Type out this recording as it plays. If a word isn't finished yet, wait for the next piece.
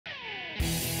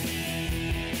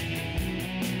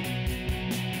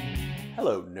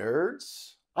Hello,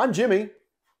 nerds. I'm Jimmy.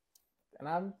 And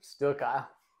I'm still Kyle.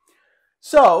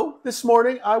 So, this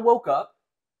morning I woke up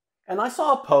and I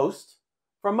saw a post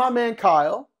from my man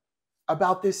Kyle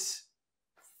about this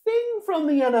thing from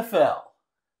the NFL.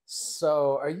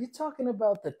 So, are you talking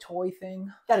about the toy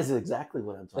thing? That is exactly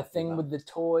what I'm talking The thing about. with the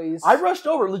toys? I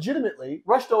legitimately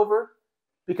rushed over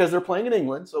because they're playing in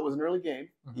England, so it was an early game,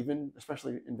 even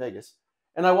especially in Vegas.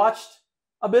 And I watched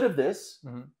a bit of this,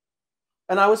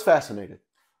 and I was fascinated.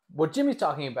 What Jimmy's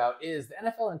talking about is the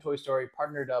NFL and Toy Story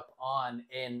partnered up on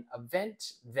an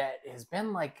event that has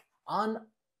been like on.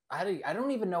 I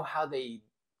don't even know how they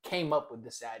came up with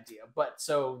this idea, but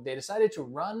so they decided to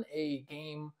run a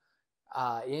game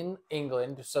in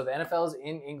England. So the NFL is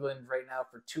in England right now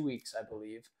for 2 weeks, I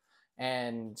believe.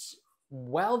 And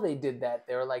while they did that,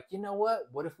 they were like, you know what?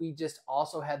 What if we just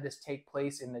also had this take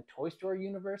place in the Toy Story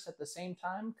universe at the same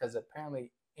time? Because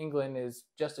apparently England is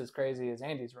just as crazy as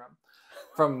Andy's room,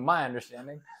 from my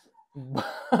understanding.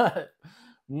 But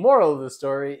moral of the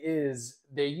story is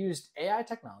they used AI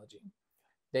technology.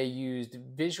 They used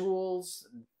visuals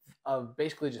of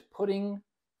basically just putting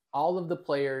all of the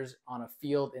players on a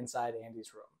field inside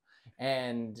Andy's room.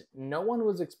 And no one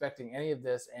was expecting any of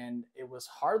this, and it was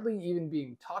hardly even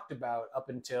being talked about up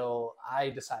until I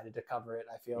decided to cover it,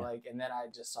 I feel like. And then I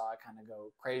just saw it kind of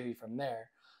go crazy from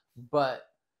there. But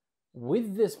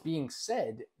with this being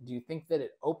said, do you think that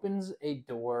it opens a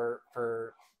door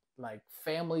for like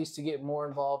families to get more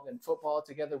involved in football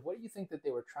together? What do you think that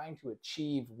they were trying to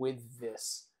achieve with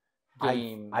this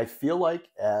game? I feel like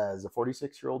as a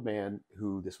 46-year-old man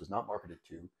who this was not marketed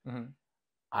to,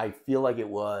 I feel like it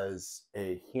was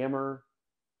a hammer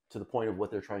to the point of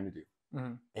what they're trying to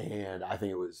do. And I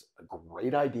think it was a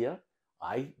great idea.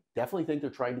 I definitely think they're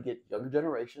trying to get younger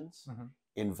generations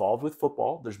involved with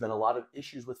football. There's been a lot of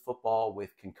issues with football,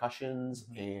 with concussions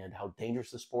and how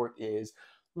dangerous the sport is.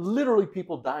 Literally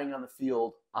people dying on the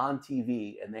field on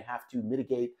TV, and they have to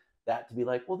mitigate that to be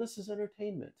like, well, this is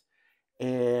entertainment.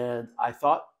 And I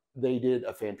thought they did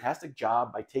a fantastic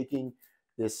job by taking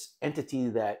this entity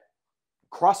that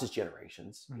crosses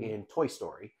generations in Toy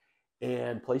Story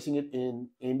and placing it in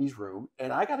Andy's room.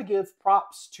 And I got to give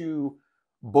props to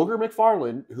Booger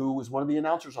McFarland, who was one of the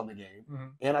announcers on the game.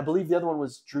 And I believe the other one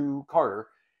was Drew Carter.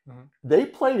 They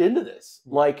played into this.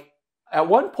 Like at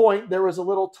one point, there was a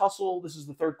little tussle. This is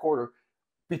the third quarter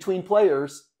between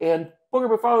players. And Booger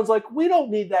McFarland's like, we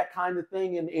don't need that kind of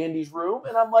thing in Andy's room.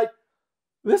 And I'm like,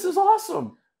 this is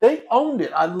awesome. They owned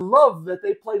it. I love that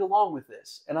they played along with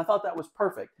this. And I thought that was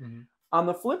perfect. On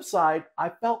the flip side, I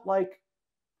felt like,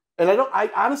 and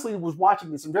I honestly was watching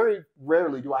this, and very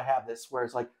rarely do I have this where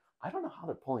it's like, I don't know how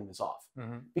they're pulling this off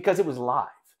because it was live.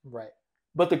 Right.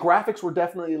 But the graphics were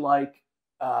definitely like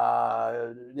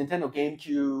Nintendo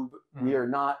GameCube. We are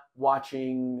not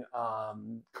watching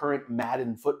current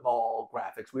Madden football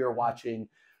graphics. We are watching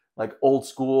like old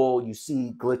school. You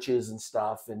see glitches and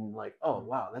stuff, and like, oh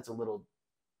wow, that's a little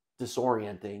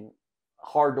disorienting,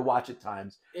 hard to watch at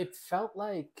times. It felt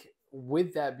like,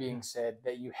 with that being said,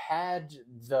 that you had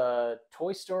the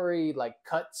Toy Story like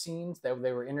cut scenes that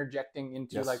they were interjecting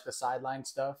into like the sideline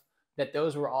stuff, that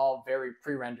those were all very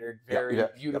pre-rendered, very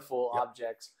beautiful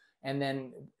objects. And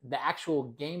then the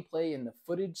actual gameplay and the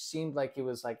footage seemed like it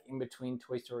was like in between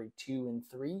Toy Story 2 and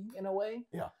 3 in a way.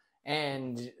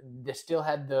 And they still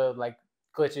had the like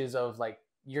glitches of like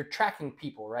you're tracking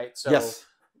people, right? So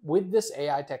with this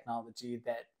AI technology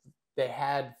that they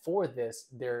had for this,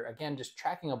 they're again just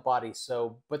tracking a body.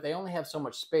 So, but they only have so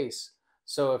much space.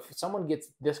 So if someone gets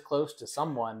this close to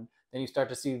someone, then you start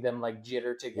to see them like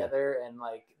jitter together, and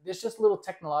like there's just little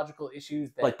technological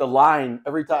issues that, like the line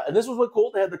every time. And this was what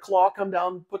cool. They had the claw come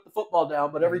down, put the football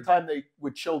down, but every time they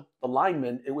would show the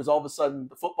lineman, it was all of a sudden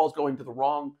the football's going to the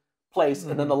wrong place,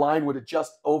 and then the line would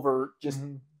adjust over. Just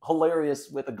hilarious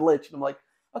with a glitch. And I'm like,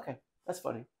 okay, that's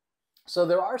funny. So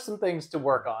there are some things to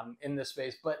work on in this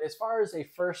space, but as far as a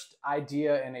first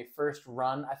idea and a first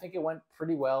run, I think it went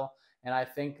pretty well. And I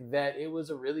think that it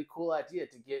was a really cool idea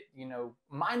to get, you know,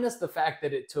 minus the fact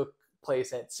that it took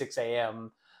place at 6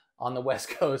 a.m. on the West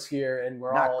Coast here. And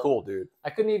we're not all cool, dude.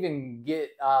 I couldn't even get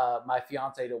my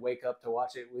fiance to wake up to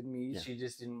watch it with me. She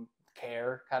just didn't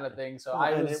care, kind of thing. So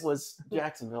it was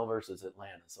Jacksonville versus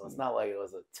Atlanta, so it's not like it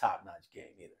was a top-notch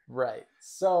game either. Right.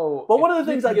 So, but one of the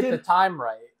things I get the time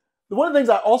right. One of the things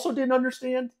I also didn't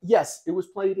understand, yes, it was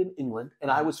played in England, and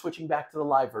I was switching back to the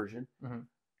live version.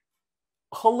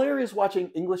 Hilarious watching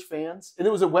English fans, and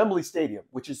it was at Wembley Stadium,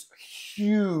 which is a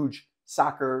huge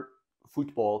soccer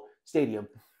football stadium.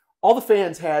 All the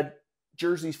fans had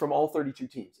jerseys from all 32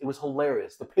 teams. It was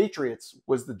hilarious. The Patriots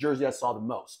was the jersey I saw the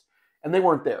most, and they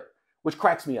weren't there, which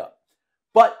cracks me up.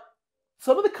 But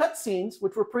some of the cut scenes,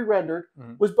 which were pre-rendered,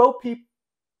 Mhm. was Bo Peep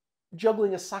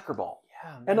juggling a soccer ball.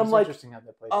 Yeah, And it I'm was like, interesting how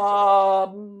they played into it.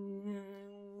 um,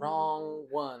 Wrong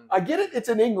one. I get it, it's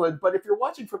in England, but if you're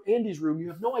watching from Andy's room, you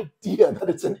have no idea that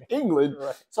it's in England.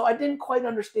 Right. So I didn't quite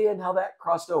understand how that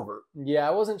crossed over. Yeah,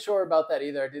 I wasn't sure about that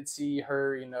either. I did see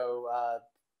her,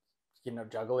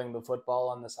 juggling the football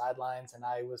on the sidelines, and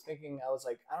I was thinking, I was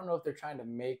like, I don't know if they're trying to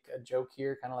make a joke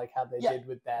here, kind of like how they Yeah. did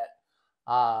with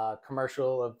that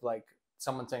commercial of like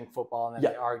someone saying football and then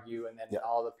Yeah. they argue and then Yeah.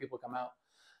 all the people come out.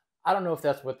 I don't know if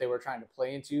that's what they were trying to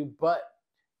play into, but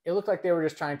it looked like they were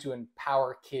just trying to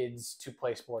empower kids to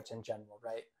play sports in general,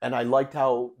 right? And I liked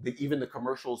how even the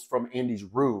commercials from Andy's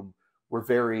room were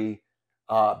very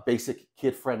basic,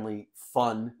 kid-friendly,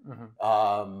 fun.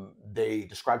 They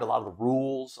described a lot of the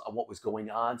rules on what was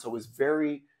going on. So it was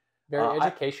very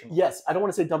educational. Yes, I don't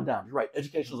want to say dumbed down. You're right.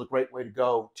 Education is a great way to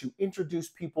go to introduce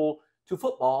people to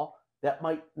football that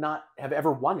might not have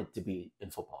ever wanted to be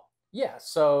in football. Yeah,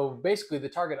 so basically the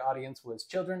target audience was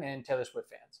children and Taylor Swift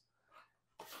fans.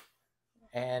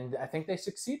 And I think they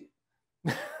succeeded.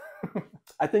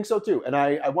 I think so too. And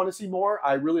I want to see more.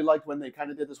 I really liked when they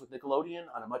kind of did this with Nickelodeon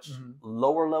on a much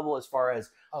lower level as far as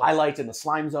highlights in the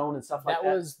slime zone and stuff like that.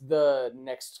 That was the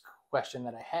next question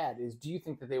that I had is, do you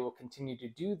think that they will continue to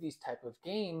do these type of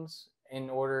games in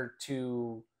order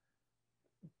to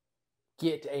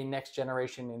get a next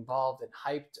generation involved and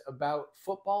hyped about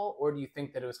football? Or do you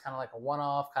think that it was kind of like a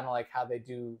one-off, kind of like how they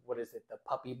do, what is it, the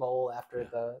Puppy Bowl after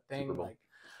the thing? Like,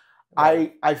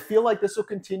 I feel like this will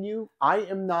continue. I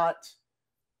am not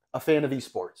a fan of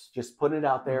esports. Just putting it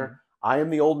out there. I am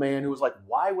the old man who was like,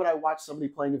 why would I watch somebody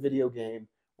playing a video game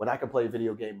when I can play a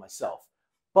video game myself?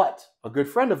 But a good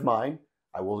friend of mine,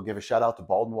 I will give a shout out to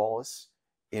Baldwin Wallace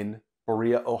in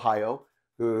Berea, Ohio,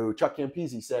 who Chuck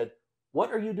Campese said,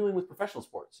 what are you doing with professional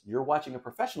sports? You're watching a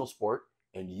professional sport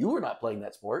and you are not playing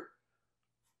that sport.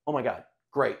 Oh my God,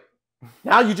 great.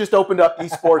 Now you just opened up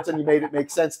esports and you made it make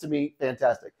sense to me.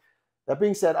 Fantastic. That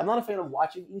being said, I'm not a fan of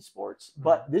watching esports,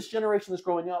 but this generation that's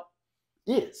growing up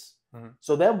is.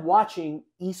 So them watching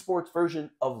esports version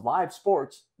of live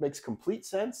sports makes complete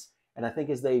sense. And I think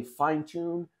as they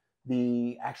fine-tune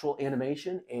the actual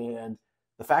animation and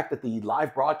the fact that the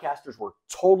live broadcasters were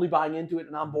totally buying into it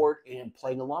and on board and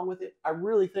playing along with it, I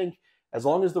really think as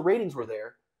long as the ratings were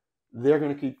there, they're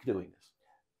going to keep doing this.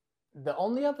 The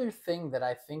only other thing that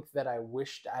I think that I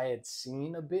wished I had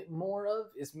seen a bit more of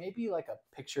is maybe like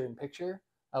a picture-in-picture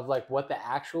of like what the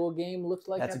actual game looked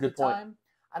like at the time.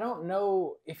 I don't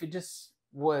know if it just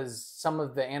was some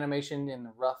of the animation and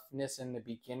the roughness in the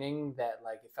beginning that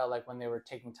like it felt like when they were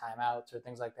taking timeouts or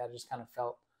things like that, it just kind of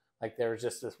felt like there was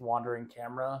just this wandering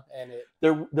camera and it.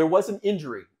 There was an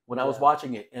injury when I was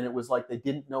watching it, and it was like they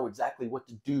didn't know exactly what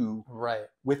to do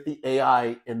with the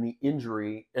AI and the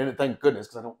injury. And thank goodness,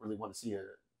 because I don't really want to see an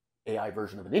AI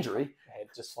version of an injury. It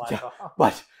just flies off.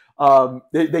 But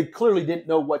they clearly didn't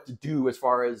know what to do as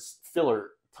far as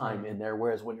filler time in there.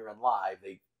 Whereas when you're on live,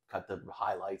 they cut the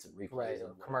highlights and replays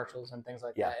and commercials and things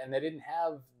like that. And they didn't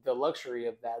have the luxury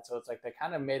of that. So it's like they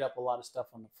kind of made up a lot of stuff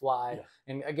on the fly.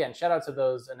 And again, shout out to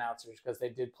those announcers because they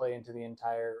did play into the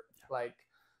entire like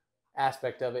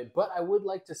aspect of it. But I would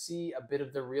like to see a bit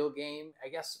of the real game. I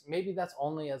guess maybe that's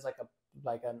only as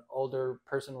like an older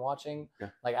person watching.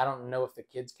 Like I don't know if the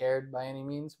kids cared by any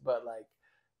means, but like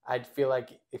I'd feel like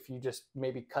if you just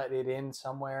maybe cut it in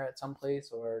somewhere at some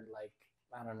place or like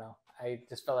I don't know. I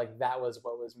just felt like that was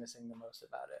what was missing the most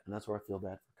about it. And that's where I feel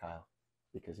bad for Kyle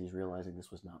because he's realizing this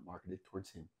was not marketed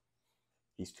towards him.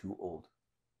 He's too old.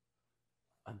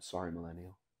 I'm sorry,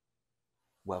 millennial.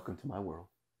 Welcome to my world.